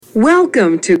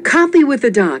Welcome to Coffee with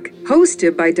the Doc,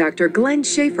 hosted by Dr. Glenn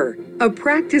Schaefer, a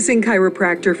practicing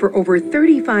chiropractor for over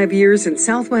 35 years in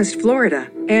Southwest Florida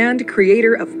and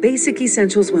creator of Basic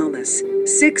Essentials Wellness.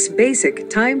 6 basic,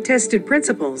 time-tested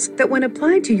principles that, when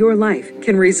applied to your life,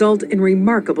 can result in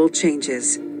remarkable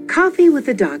changes. Coffee with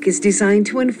the Doc is designed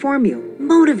to inform you,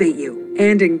 motivate you,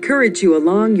 and encourage you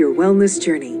along your wellness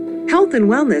journey. Health and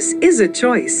wellness is a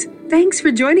choice. Thanks for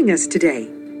joining us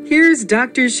today. Here's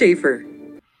Dr. Schaefer.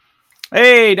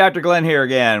 Hey, Dr. Glenn here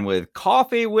again with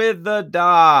Coffee with the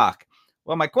Doc.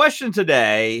 Well, my question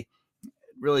today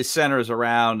really centers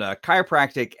around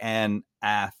chiropractic and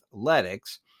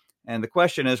athletics. And the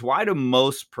question is, why do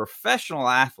most professional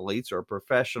athletes or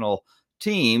professional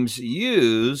teams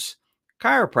use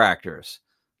chiropractors?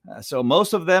 So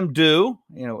most of them do,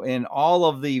 in all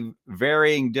of the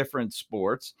varying different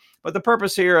sports. But the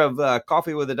purpose here of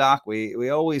Coffee with the Doc, we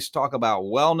always talk about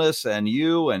wellness and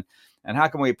you and how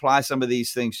can we apply some of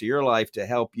these things to your life to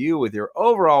help you with your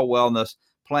overall wellness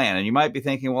plan? And you might be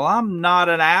thinking, well, I'm not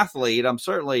an athlete. I'm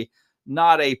certainly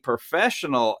not a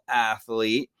professional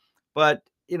athlete. But,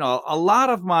 a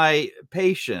lot of my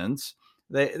patients,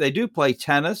 they do play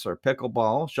tennis or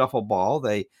pickleball, shuffleball.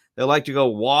 They like to go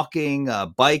walking,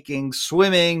 biking,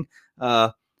 swimming.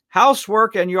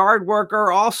 Housework and yard work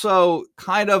are also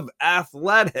kind of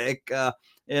athletic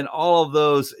in all of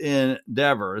those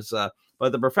endeavors.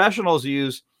 But the professionals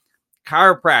use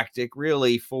chiropractic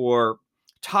really for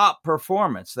top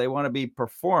performance. They want to be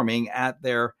performing at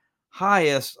their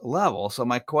highest level. So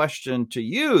my question to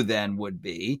you then would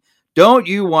be, don't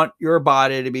you want your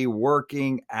body to be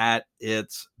working at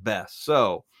its best?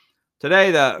 So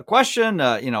today the question,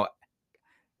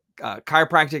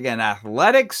 chiropractic and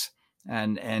athletics,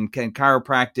 and can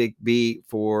chiropractic be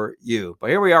for you?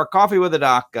 But here we are, Coffee with the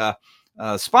Doc,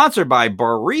 sponsored by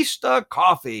Barista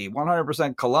Coffee,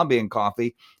 100% Colombian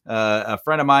coffee. A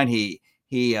friend of mine,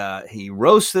 he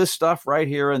roasts this stuff right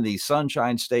here in the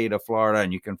Sunshine State of Florida,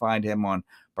 and you can find him on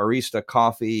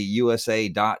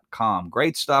baristacoffeeusa.com.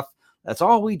 Great stuff. That's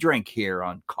all we drink here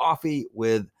on Coffee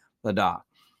with the Doc.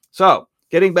 So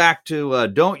getting back to,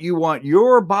 don't you want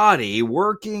your body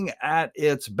working at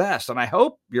its best? And I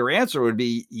hope your answer would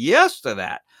be yes to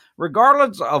that.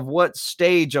 Regardless of what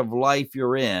stage of life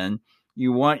you're in,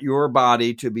 you want your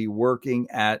body to be working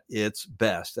at its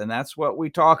best. And that's what we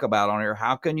talk about on here.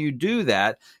 How can you do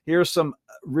that? Here's some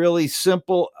really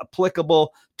simple,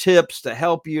 applicable tips to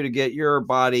help you to get your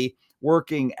body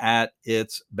working at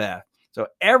its best. So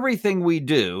everything we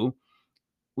do,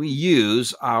 we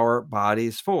use our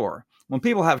bodies for. When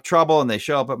people have trouble and they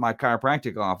show up at my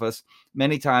chiropractic office,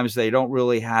 many times they don't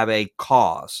really have a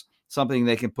cause, something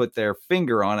they can put their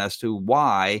finger on as to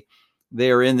why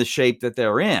they're in the shape that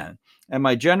they're in. And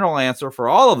my general answer for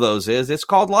all of those is it's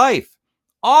called life.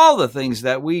 All the things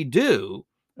that we do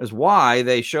is why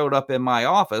they showed up in my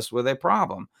office with a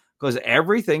problem, because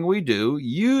everything we do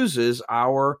uses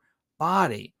our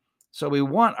body. So we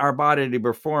want our body to be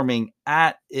performing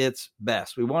at its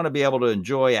best. We want to be able to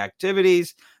enjoy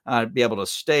activities, be able to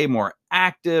stay more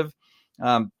active.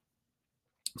 So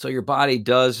your body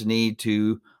does need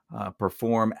to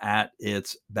perform at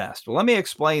its best. Well, let me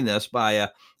explain this by a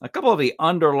couple of the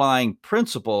underlying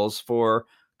principles for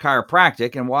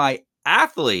chiropractic and why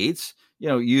athletes,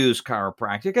 use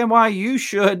chiropractic and why you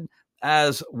should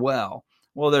as well.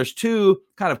 Well, there's 2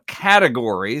 kind of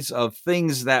categories of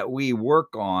things that we work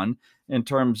on in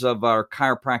terms of our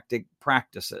chiropractic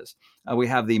practices. We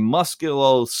have the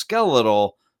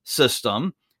musculoskeletal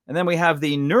system, and then we have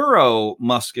the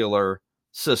neuromuscular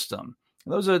system.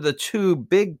 Those are the 2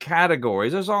 big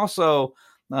categories. There's also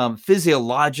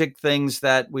physiologic things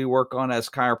that we work on as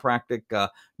chiropractic.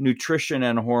 Nutrition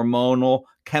and hormonal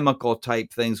chemical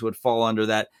type things would fall under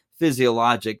that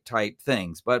physiologic type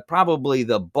things. But probably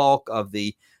the bulk of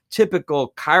the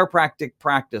typical chiropractic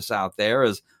practice out there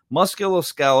is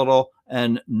musculoskeletal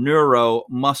and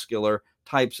neuromuscular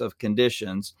types of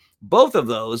conditions. Both of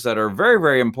those that are very,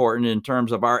 very important in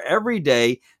terms of our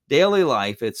everyday daily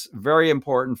life. It's very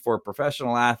important for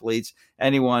professional athletes,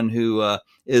 anyone who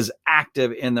is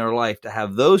active in their life, to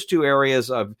have those 2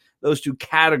 areas of those 2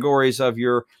 categories of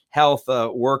your health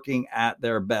working at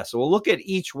their best. So we'll look at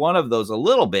each one of those a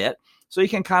little bit so you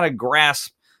can kind of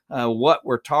grasp what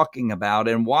we're talking about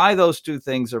and why those 2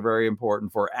 things are very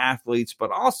important for athletes,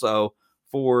 but also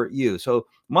for you. So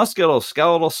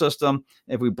musculoskeletal system,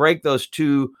 if we break those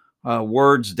 2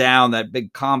 words down, that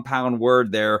big compound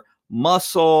word there,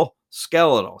 muscle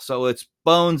skeletal. So it's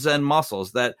bones and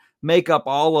muscles that make up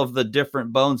all of the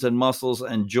different bones and muscles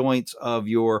and joints of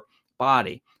your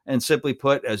body. And simply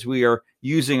put, as we are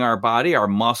using our body, our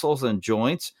muscles and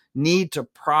joints, need to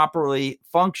properly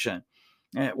function.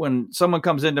 And when someone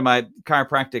comes into my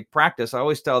chiropractic practice, I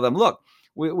always tell them, look,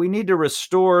 we need to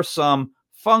restore some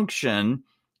function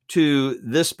to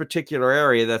this particular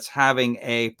area that's having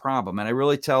a problem. And I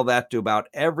really tell that to about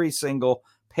every single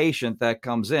patient that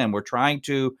comes in. We're trying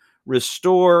to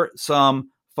restore some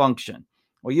function.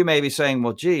 Well, you may be saying,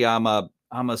 well, gee, I'm a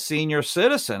senior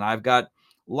citizen. I've got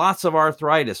lots of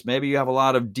arthritis. Maybe you have a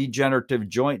lot of degenerative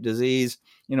joint disease,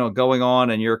 going on,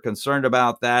 and you're concerned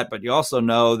about that. But you also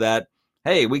know that,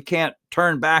 hey, we can't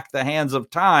turn back the hands of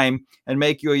time and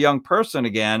make you a young person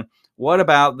again. What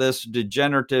about this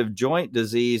degenerative joint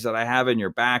disease that I have in your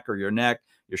back or your neck,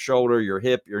 your shoulder, your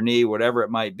hip, your knee, whatever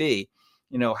it might be?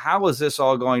 How is this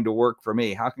all going to work for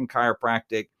me? How can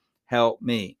chiropractic help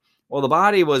me? Well, the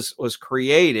body was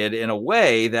created in a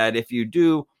way that if you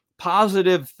do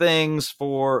positive things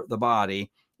for the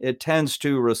body, it tends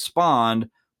to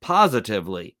respond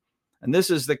positively. And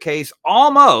this is the case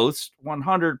almost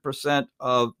 100%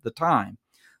 of the time.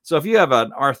 So if you have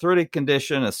an arthritic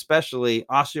condition, especially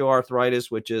osteoarthritis,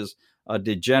 which is a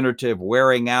degenerative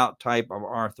wearing out type of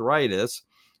arthritis,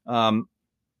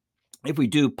 if we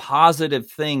do positive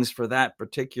things for that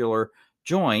particular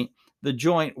joint, the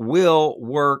joint will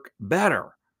work better.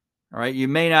 All right. You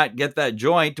may not get that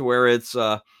joint to where it's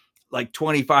like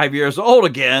 25 years old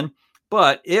again,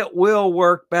 but it will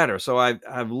work better. So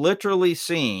I've literally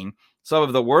seen some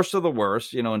of the worst,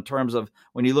 in terms of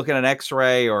when you look at an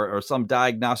x-ray or some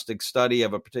diagnostic study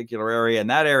of a particular area,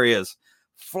 and that area is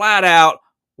flat out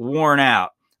worn out.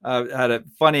 I had a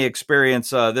funny experience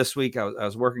this week. I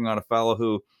was working on a fellow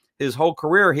who his whole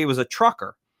career, he was a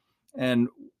trucker. And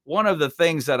one of the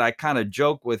things that I kind of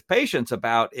joke with patients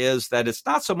about is that it's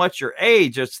not so much your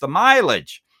age, it's the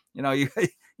mileage.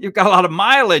 You've got a lot of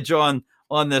mileage on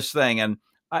this thing. And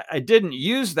I didn't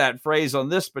use that phrase on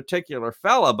this particular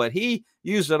fella, but he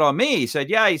used it on me. He said,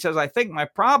 he says, I think my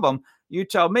problem, you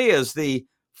tell me, is the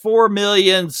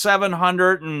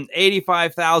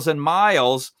 4,785,000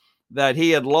 miles that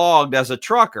he had logged as a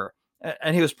trucker.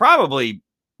 And he was probably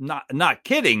not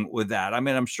kidding with that. I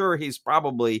mean, I'm sure he's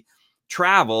probably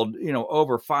traveled,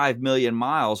 over 5 million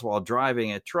miles while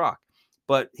driving a truck.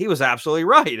 But he was absolutely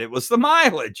right. It was the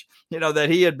mileage, that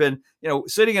he had been,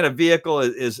 sitting in a vehicle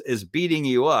is beating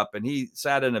you up. And he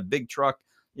sat in a big truck,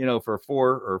 for 4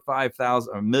 or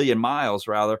 5,000 or million miles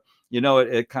rather,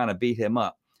 it kind of beat him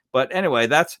up. But anyway,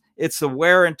 it's the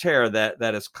wear and tear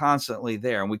that is constantly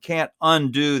there. And we can't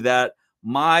undo that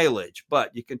mileage,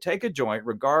 but you can take a joint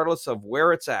regardless of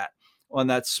where it's at on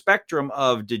that spectrum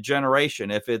of degeneration.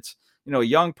 If it's, a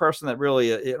young person that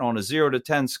really on a 0 to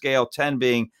 10 scale, 10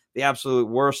 being the absolute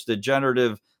worst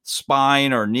degenerative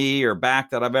spine or knee or back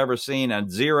that I've ever seen, and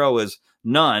 0 is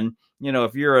none.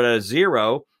 If you're at a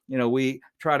 0, we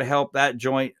try to help that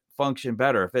joint function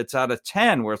better. If it's out of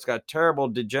 10 where it's got terrible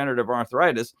degenerative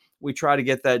arthritis, we try to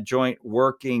get that joint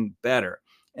working better.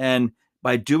 And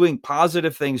by doing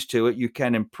positive things to it, you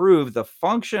can improve the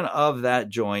function of that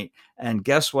joint. And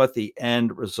guess what the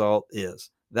end result is?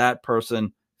 That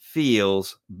person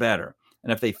feels better.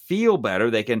 And if they feel better,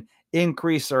 they can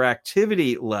increase their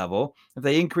activity level. If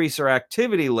they increase their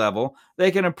activity level,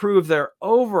 they can improve their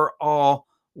overall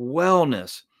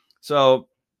wellness. So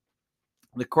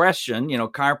the question,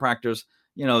 chiropractors,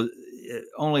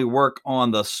 only work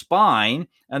on the spine,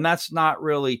 and that's not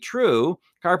really true.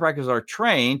 Chiropractors are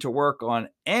trained to work on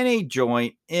any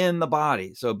joint in the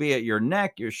body. So be it your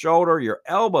neck, your shoulder, your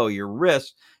elbow, your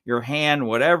wrist, your hand,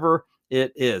 whatever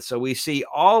it is. So we see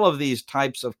all of these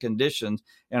types of conditions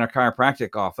in our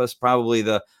chiropractic office. Probably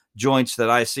the joints that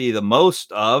I see the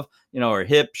most of, are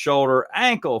hip, shoulder,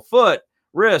 ankle, foot,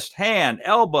 wrist, hand,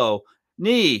 elbow,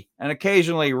 knee, and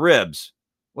occasionally ribs.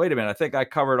 Wait a minute, I think I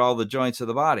covered all the joints of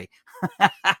the body.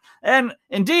 And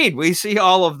indeed, we see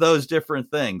all of those different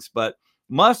things, but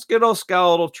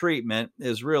musculoskeletal treatment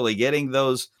is really getting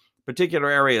those particular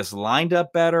areas lined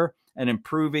up better and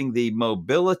improving the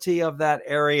mobility of that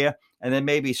area, and then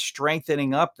maybe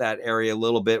strengthening up that area a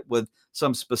little bit with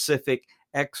some specific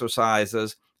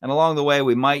exercises. And along the way,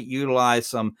 we might utilize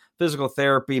some physical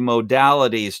therapy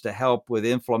modalities to help with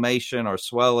inflammation or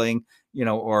swelling,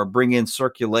 or bring in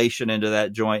circulation into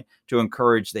that joint to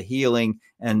encourage the healing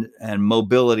and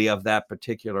mobility of that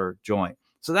particular joint.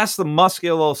 So that's the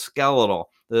musculoskeletal,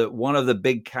 one of the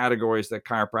big categories that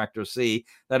chiropractors see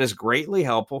that is greatly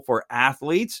helpful for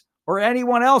athletes or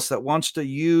anyone else that wants to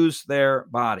use their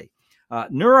body.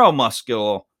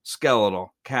 Neuromusculoskeletal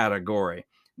category.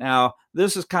 Now,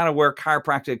 this is kind of where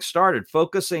chiropractic started,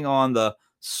 focusing on the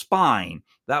spine.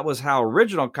 That was how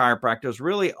original chiropractors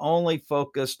really only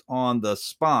focused on the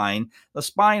spine. The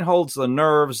spine holds the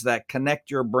nerves that connect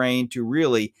your brain to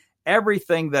really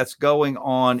everything that's going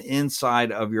on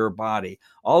inside of your body.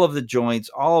 All of the joints,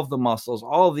 all of the muscles,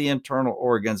 all of the internal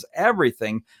organs,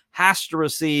 everything has to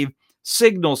receive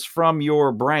signals from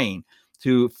your brain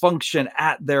to function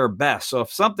at their best. So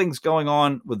if something's going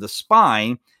on with the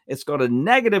spine, it's going to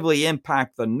negatively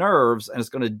impact the nerves and it's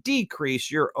going to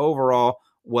decrease your overall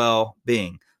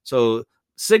well-being. So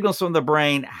signals from the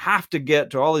brain have to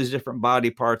get to all these different body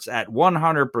parts at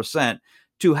 100%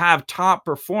 to have top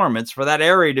performance for that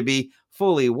area to be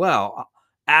fully well.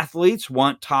 Athletes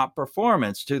want top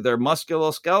performance to their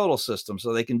musculoskeletal system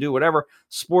so they can do whatever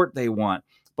sport they want.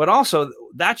 But also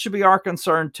that should be our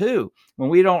concern too. When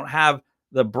we don't have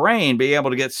the brain be able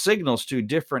to get signals to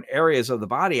different areas of the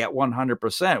body at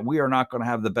 100%, we are not going to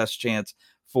have the best chance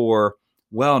for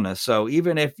wellness. So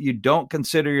even if you don't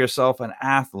consider yourself an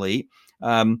athlete,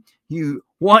 you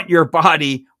want your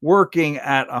body working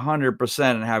at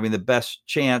 100% and having the best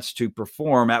chance to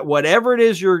perform at whatever it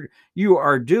is you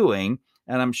are doing.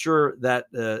 And I'm sure that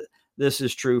this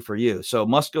is true for you. So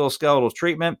musculoskeletal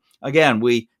treatment, again,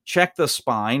 we check the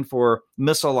spine for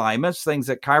misalignments, things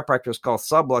that chiropractors call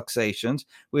subluxations.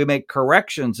 We make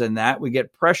corrections in that. We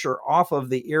get pressure off of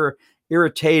the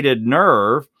irritated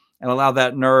nerve and allow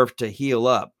that nerve to heal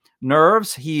up.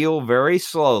 Nerves heal very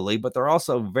slowly, but they're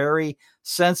also very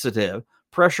sensitive.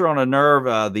 Pressure on a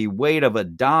nerve, the weight of a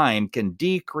dime can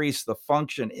decrease the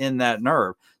function in that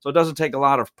nerve. So it doesn't take a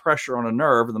lot of pressure on a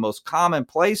nerve. And the most common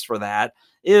place for that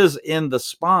is in the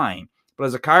spine. But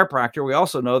as a chiropractor, we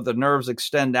also know the nerves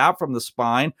extend out from the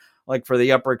spine. Like for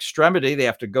the upper extremity, they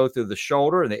have to go through the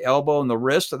shoulder and the elbow and the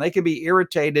wrist, and they can be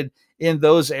irritated in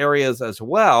those areas as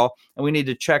well. And we need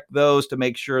to check those to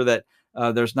make sure that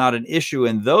there's not an issue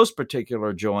in those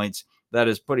particular joints that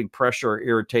is putting pressure or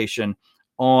irritation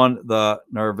on the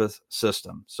nervous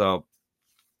system. So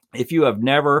if you have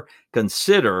never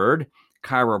considered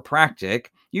chiropractic,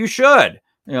 you should.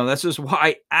 This is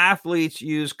why athletes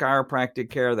use chiropractic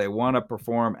care. They want to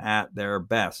perform at their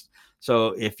best.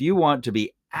 So if you want to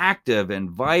be active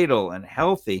and vital and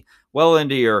healthy well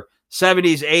into your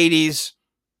 70s, 80s,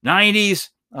 90s,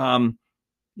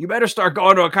 you better start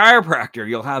going to a chiropractor.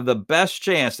 You'll have the best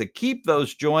chance to keep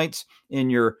those joints in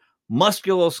your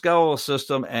musculoskeletal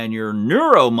system and your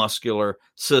neuromuscular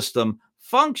system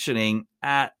functioning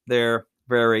at their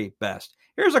very best.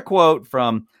 Here's a quote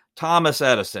from Thomas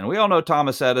Edison. We all know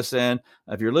Thomas Edison.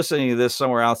 If you're listening to this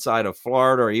somewhere outside of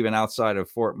Florida or even outside of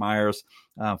Fort Myers,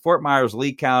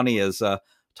 Lee County is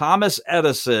Thomas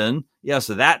Edison. Yes,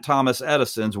 that Thomas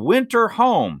Edison's winter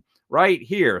home right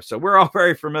here. So we're all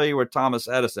very familiar with Thomas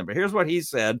Edison. But here's what he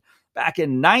said back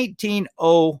in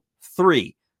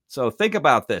 1903. So think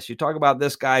about this. You talk about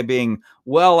this guy being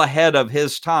well ahead of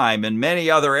his time in many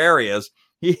other areas.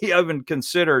 He even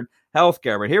considered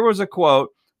healthcare. But here was a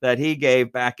quote that he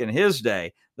gave back in his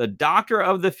day. The doctor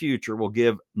of the future will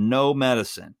give no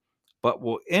medicine, but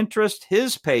will interest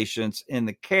his patients in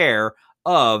the care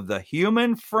of the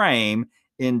human frame,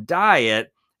 in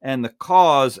diet, and the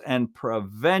cause and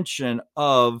prevention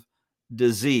of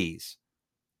disease.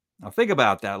 Now think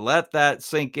about that. Let that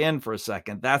sink in for a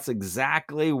second. That's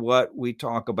exactly what we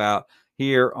talk about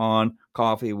here on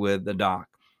Coffee with the Doc.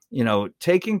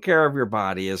 Taking care of your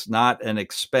body is not an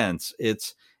expense.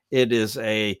 It is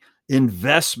a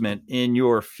investment in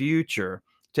your future.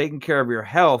 Taking care of your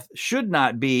health should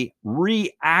not be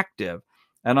reactive.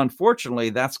 And unfortunately,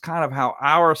 that's kind of how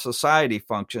our society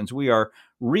functions. We are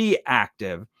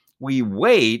reactive. We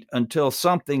wait until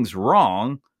something's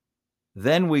wrong.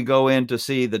 Then we go in to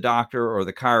see the doctor or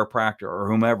the chiropractor or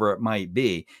whomever it might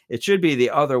be. It should be the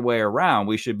other way around.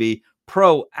 We should be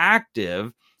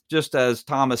proactive, just as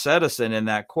Thomas Edison in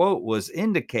that quote was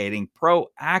indicating,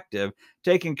 proactive,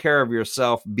 taking care of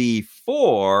yourself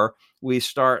before we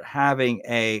start having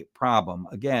a problem.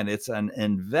 Again, it's an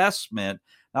investment,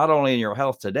 not only in your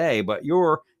health today, but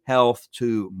your health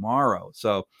tomorrow.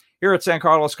 So here at San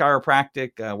Carlos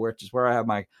Chiropractic, which is where I have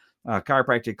my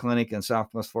chiropractic clinic in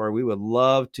Southwest Florida, we would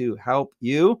love to help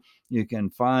you. You can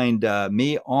find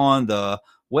me on the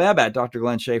web at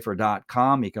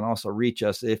drglennschaefer.com. You can also reach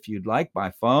us if you'd like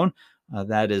by phone.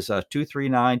 That is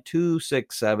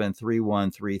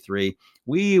 239-267-3133.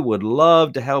 We would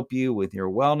love to help you with your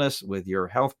wellness, with your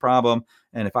health problem.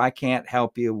 And if I can't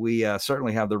help you, we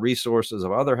certainly have the resources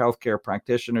of other healthcare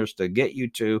practitioners to get you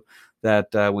to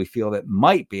that we feel that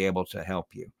might be able to help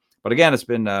you. But again, it's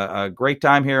been a great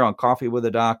time here on Coffee with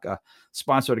the Doc,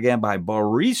 sponsored again by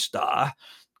Barista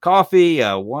coffee,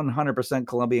 100%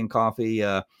 Colombian coffee,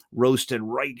 roasted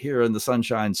right here in the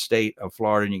Sunshine State of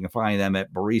Florida. And you can find them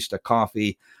at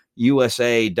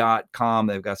baristacoffeeusa.com.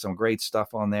 They've got some great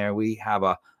stuff on there. We have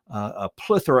a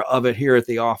plethora of it here at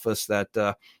the office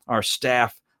that our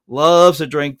staff loves to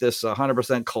drink this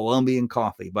 100% Colombian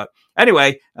coffee. But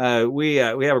anyway, we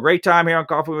have a great time here on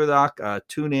Coffee with Doc.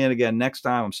 Tune in again next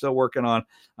time. I'm still working on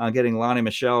getting Lonnie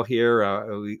Michelle here.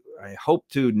 I hope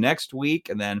to next week.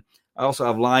 And then I also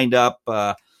have lined up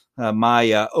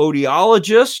my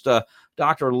audiologist,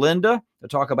 Dr. Linda, to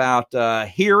talk about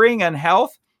hearing and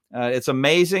health. It's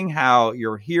amazing how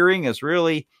your hearing is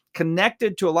really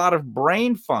connected to a lot of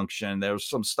brain function. There's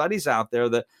some studies out there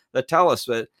that tell us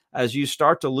that as you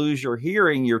start to lose your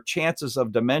hearing, your chances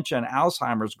of dementia and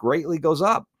Alzheimer's greatly goes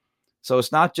up. So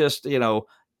it's not just,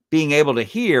 being able to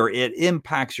hear, it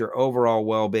impacts your overall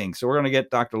well-being. So we're going to get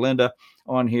Dr. Linda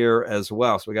on here as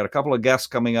well. So we got a couple of guests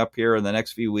coming up here in the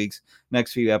next few weeks,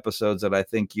 next few episodes that I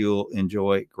think you'll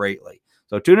enjoy greatly.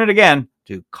 So tune in again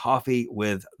to Coffee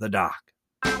with the Doc.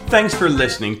 Thanks for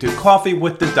listening to Coffee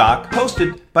with the Doc,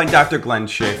 hosted by Dr. Glenn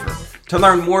Schaefer. To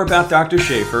learn more about Dr.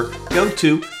 Schaefer, go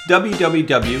to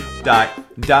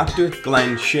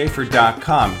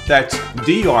www.drglennschaefer.com. That's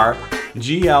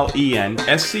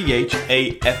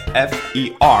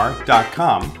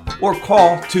DRGLENSCHAFFER.com, or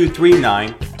call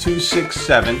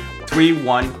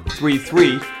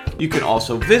 239-267-3133. You can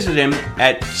also visit him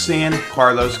at San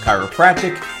Carlos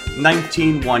Chiropractic,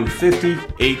 19150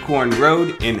 Acorn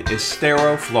Road in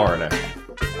Estero, Florida.